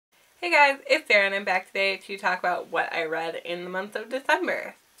Hey guys, it's Sarah and I'm back today to talk about what I read in the month of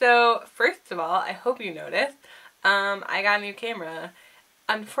December. So first of all, I hope you noticed, I got a new camera.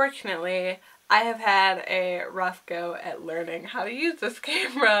 Unfortunately, I have had a rough go at learning how to use this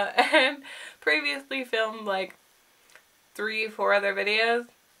camera and previously filmed like 3-4 other videos.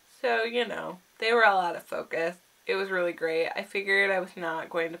 So, you know, they were all out of focus. It was really great. I figured I was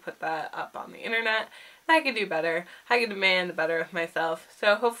not going to put that up on the internet. I could do better. I could demand better of myself.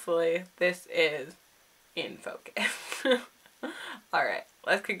 So hopefully this is in focus. Alright,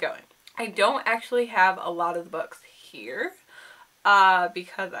 let's get going. I don't actually have a lot of the books here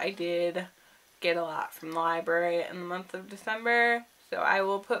because I did get a lot from the library in the month of December. So I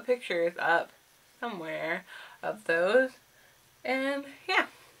will put pictures up somewhere of those. And yeah.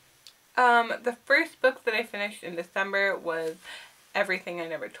 The first book that I finished in December was Everything I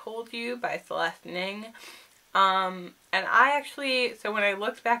Never Told You by Celeste Ning. And I actually, so when I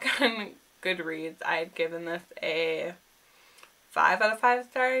looked back on Goodreads, I had given this a 5 out of 5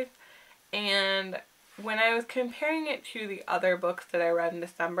 stars. And when I was comparing it to the other books that I read in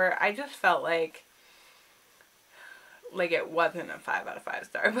December, I just felt like it wasn't a 5 out of 5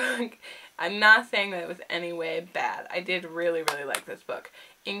 star book. I'm not saying that it was any way bad. I did really, really like this book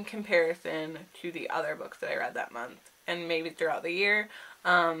in comparison to the other books that I read that month and maybe throughout the year.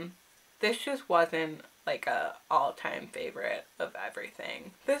 This just wasn't like a all-time favorite of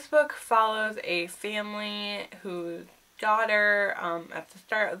everything. This book follows a family whose daughter at the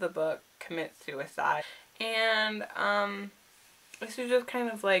start of the book commits suicide, and this is just kind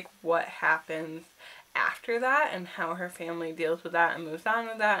of like what happens after that and how her family deals with that and moves on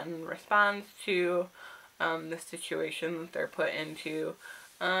with that and responds to the situation that they're put into.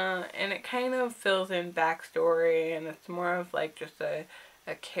 And it kind of fills in backstory, and it's more of like just a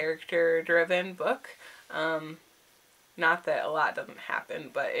character-driven book. Not that a lot doesn't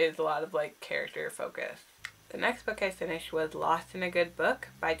happen, but it is a lot of like character focus. The next book I finished was Lost in a Good Book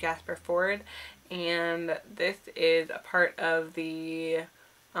by Jasper Fforde, and this is a part of the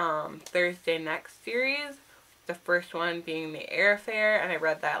Thursday Next series. The first one being The Air Affair, and I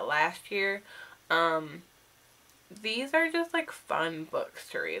read that last year. These are just like fun books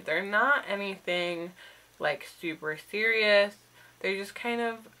to read. They're not anything like super serious. They're just kind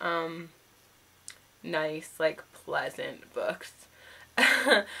of nice, like pleasant books.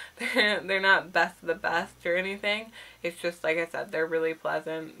 They're not best of the best or anything. It's just, like I said, they're really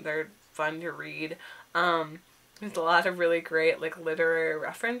pleasant. They're fun to read. There's a lot of really great like literary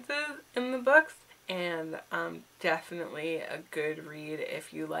references in the books, and definitely a good read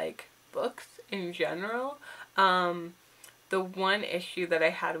if you like books in general. The one issue that I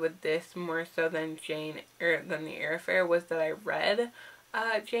had with this more so than The Air Affair was that I read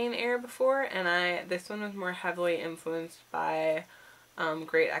Jane Eyre before, and this one was more heavily influenced by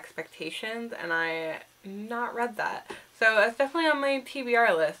Great Expectations, and I not read that. So that's definitely on my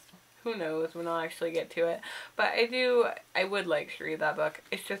TBR list. Who knows when I'll actually get to it. But I would like to read that book.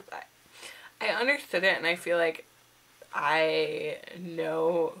 It's just, I understood it, and I feel like I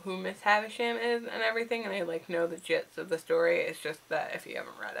know who Miss Havisham is and everything, and I like know the gist of the story. It's just that if you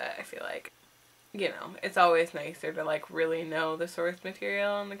haven't read it, I feel like, you know, it's always nicer to like really know the source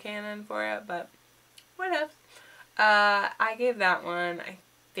material and the canon for it, but whatever. I gave that one, I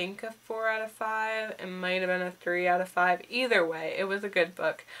think, a 4 out of 5. It might have been a 3 out of 5. Either way, it was a good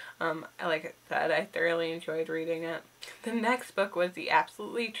book. Like I said, I thoroughly enjoyed reading it. The next book was The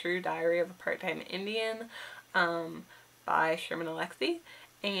Absolutely True Diary of a Part-Time Indian by Sherman Alexie,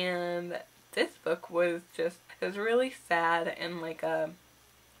 and this book was really sad in like a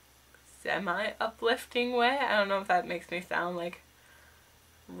semi-uplifting way. I don't know if that makes me sound like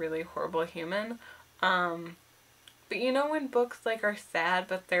really horrible human. But you know when books like are sad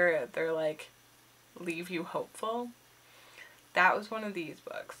but they're like leave you hopeful? That was one of these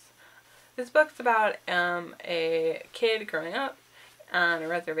books. This book's about a kid growing up on a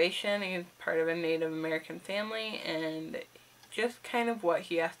reservation. He's part of a Native American family, and just kind of what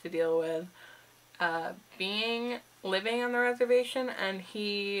he has to deal with living on the reservation, and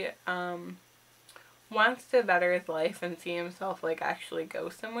he wants to better his life and see himself like actually go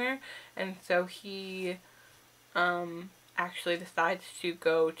somewhere, and so he actually decides to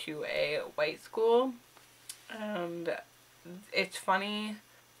go to a white school. And it's funny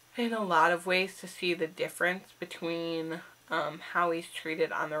in a lot of ways to see the difference between how he's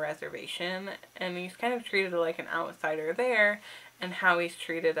treated on the reservation, and he's kind of treated like an outsider there, and how he's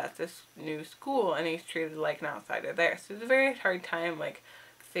treated at this new school, and he's treated like an outsider there. So it's a very hard time like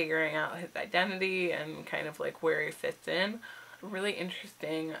figuring out his identity and kind of like where he fits in. A really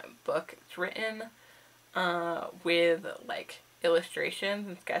interesting book. It's written with like illustrations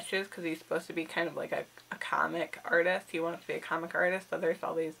and sketches because he's supposed to be kind of like a comic artist. He wants to be a comic artist, so there's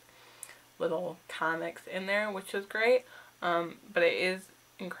all these little comics in there, which is great. But it is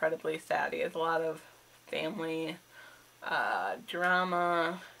incredibly sad. He has a lot of family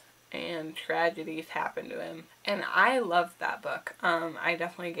drama and tragedies happen to him. And I loved that book. I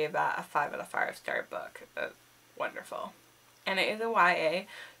definitely gave that a 5 out of 5 star book. Wonderful. And it is a YA,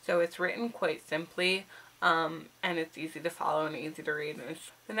 so it's written quite simply, and it's easy to follow and easy to read.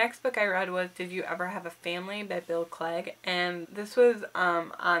 The next book I read was Did You Ever Have a Family by Bill Clegg, and this was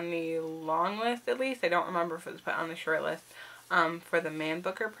on the long list at least. I don't remember if it was put on the short list for the Man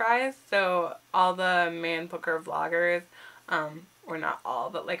Booker Prize. So all the Man Booker vloggers, or not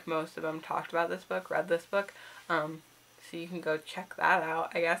all, but like most of them talked about this book, read this book. So you can go check that out.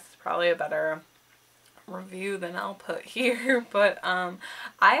 I guess it's probably a better review than I'll put here, but I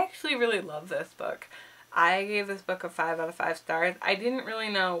actually really love this book. I gave this book a 5 out of 5 stars. I didn't really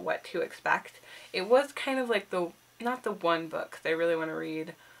know what to expect. It was kind of like not the one book, because I really want to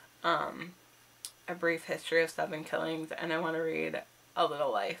read A Brief History of 7 Killings, and I want to read A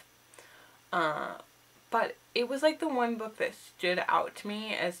Little Life. But it was like the one book that stood out to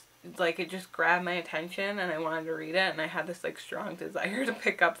me as like it just grabbed my attention and I wanted to read it, and I had this like strong desire to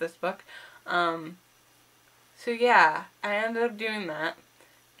pick up this book. So yeah, I ended up doing that,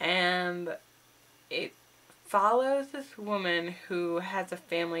 and it follows this woman who has a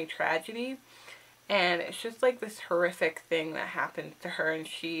family tragedy, and it's just like this horrific thing that happens to her, and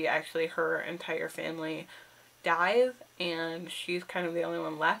her entire family dies, and she's kind of the only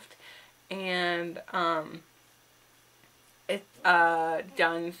one left, and it's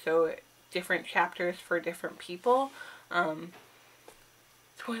done so different chapters for different people.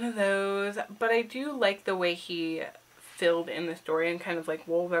 It's one of those, but I do like the way he filled in the story and kind of like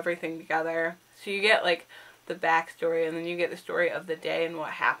wove everything together. So you get like the backstory, and then you get the story of the day and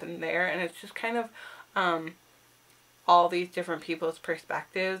what happened there, and it's just kind of all these different people's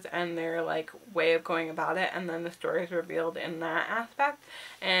perspectives and their like way of going about it, and then the story is revealed in that aspect,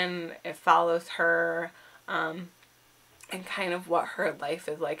 and it follows her and kind of what her life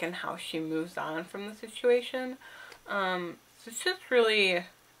is like and how she moves on from the situation. So it's just really,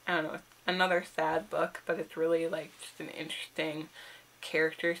 I don't know, another sad book, but it's really like just an interesting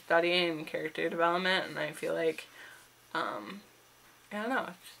character study and character development, and I feel like, I don't know,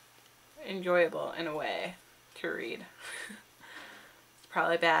 it's enjoyable in a way to read. It's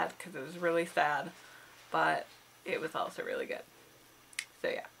probably bad because it was really sad, but it was also really good. So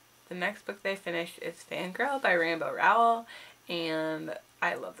yeah, the next book they finished is Fangirl by Rainbow Rowell, and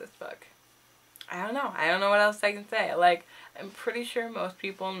I love this book. I don't know what else I can say. Like, I'm pretty sure most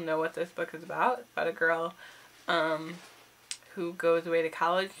people know what this book is about. It's about a girl who goes away to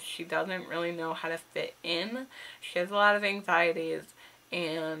college. She doesn't really know how to fit in. She has a lot of anxieties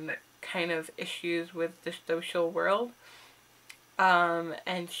and kind of issues with the social world.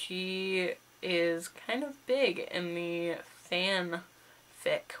 And she is kind of big in the fanfic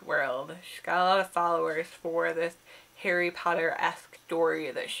world. She's got a lot of followers for this Harry Potter-esque story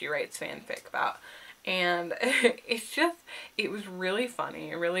that she writes fanfic about. And it was really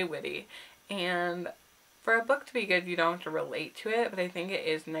funny, really witty. And for a book to be good, you don't have to relate to it, but I think it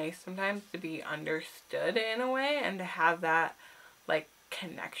is nice sometimes to be understood in a way and to have that, like,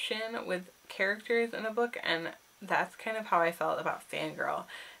 connection with characters in a book, and that's kind of how I felt about Fangirl.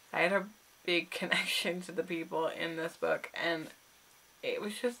 I had a big connection to the people in this book, and it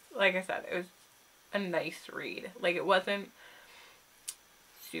was just, like I said, it was a nice read. Like, it wasn't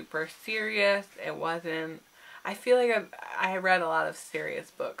super serious. It wasn't, I feel like I read a lot of serious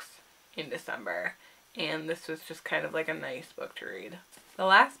books in December, and this was just kind of like a nice book to read. The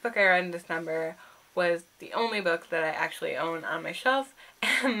last book I read in December was the only book that I actually own on my shelf,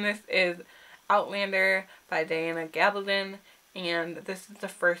 and this is Outlander by Diana Gabaldon, and this is the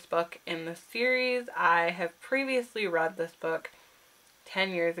first book in the series. I have previously read this book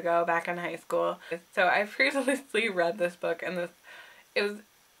 10 years ago, back in high school. So I previously read this book, and it was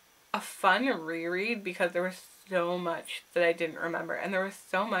a fun reread because there was so much that I didn't remember, and there was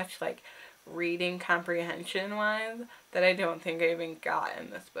so much like reading comprehension wise that I don't think I even got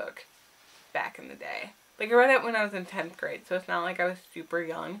in this book back in the day. Like, I read it when I was in 10th grade, so it's not like I was super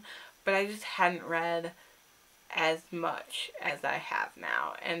young, but I just hadn't read as much as I have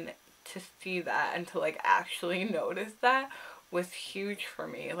now, and to see that and to like actually notice that was huge for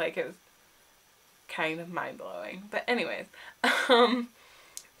me. Like, it was kind of mind-blowing. But anyways,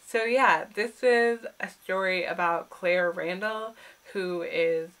 so yeah, this is a story about Claire Randall, who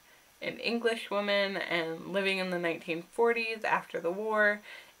is an English woman and living in the 1940s after the war,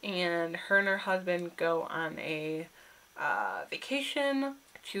 and her and her husband go on a vacation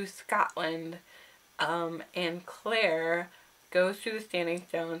to Scotland, and Claire goes through the Standing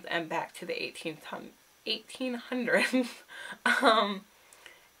Stones and back to the 1800s.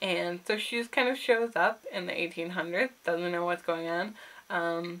 And so she just kind of shows up in the 1800s, doesn't know what's going on.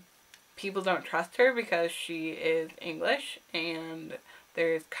 People don't trust her because she is English, and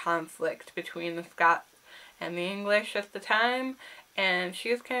there's conflict between the Scots and the English at the time, and she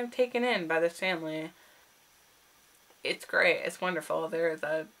is kind of taken in by this family. It's great. It's wonderful. There is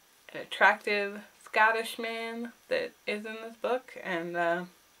an attractive Scottish man that is in this book, and,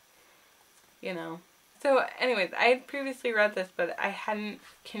 you know. So anyways, I had previously read this, but I hadn't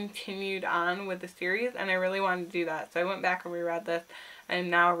continued on with the series, and I really wanted to do that. So I went back and reread this.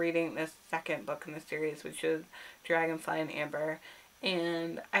 I'm now reading this second book in the series, which is Dragonfly and Amber.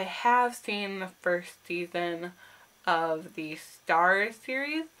 And I have seen the first season of the Stars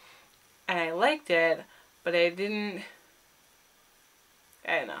series, and I liked it, but I don't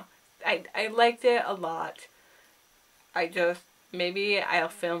know. I liked it a lot. Maybe I'll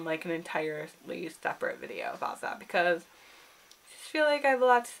film like an entirely separate video about that, because I just feel like I have a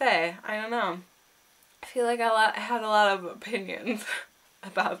lot to say. I don't know. I feel like I had a lot of opinions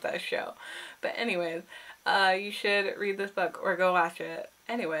about that show. But anyways, you should read this book or go watch it.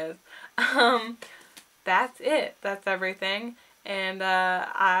 Anyways, that's it. That's everything. And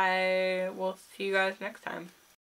I will see you guys next time.